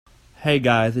Hey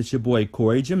guys, it's your boy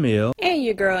Corey Jamil, And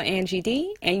your girl Angie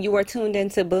D, and you are tuned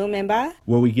into Boom and Bye.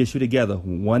 where we get you together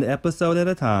one episode at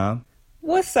a time.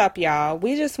 What's up, y'all?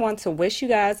 We just want to wish you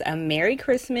guys a Merry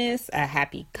Christmas, a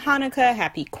Happy Hanukkah,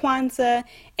 Happy Kwanzaa,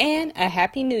 and a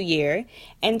Happy New Year,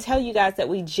 and tell you guys that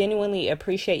we genuinely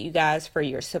appreciate you guys for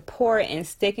your support and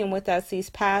sticking with us these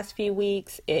past few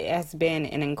weeks. It has been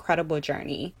an incredible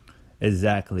journey.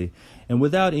 Exactly. And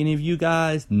without any of you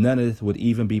guys, none of this would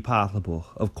even be possible.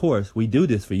 Of course, we do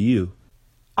this for you.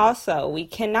 Also, we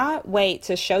cannot wait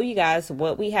to show you guys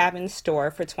what we have in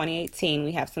store for 2018.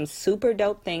 We have some super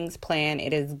dope things planned.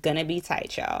 It is gonna be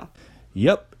tight, y'all.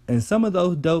 Yep, and some of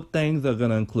those dope things are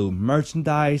going to include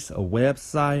merchandise, a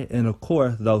website, and of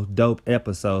course, those dope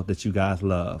episodes that you guys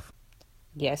love.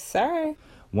 Yes, sir.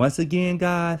 Once again,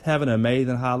 guys, have an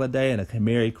amazing holiday and a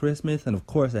Merry Christmas, and of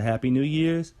course, a Happy New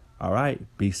Year's. All right,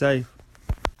 be safe.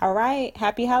 All right.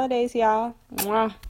 Happy holidays, y'all. Mwah.